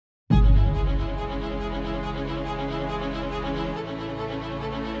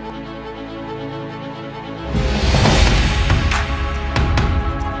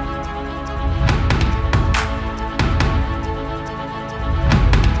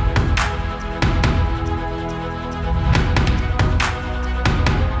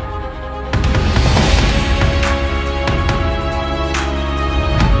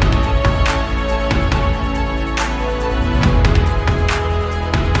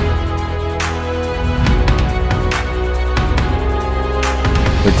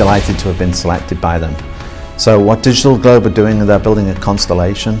we're delighted to have been selected by them. So what DigitalGlobe are doing, they're building a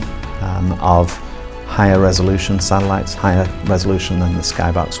constellation of higher resolution satellites, higher resolution than the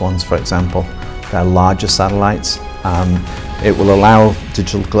Skybox ones, for example. They're larger satellites. It will allow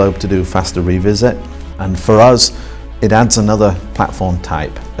DigitalGlobe to do faster revisit, and for us it adds another platform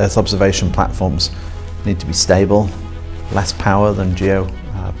type. Earth observation platforms need to be stable, less power than geo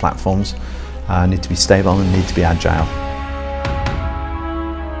platforms, need to be stable and need to be agile.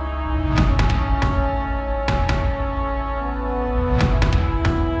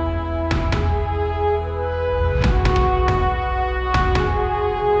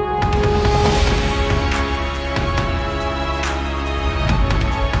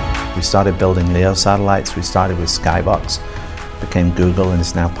 We started building LEO satellites. We started with Skybox, became Google, and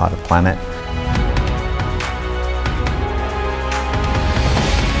is now part of Planet.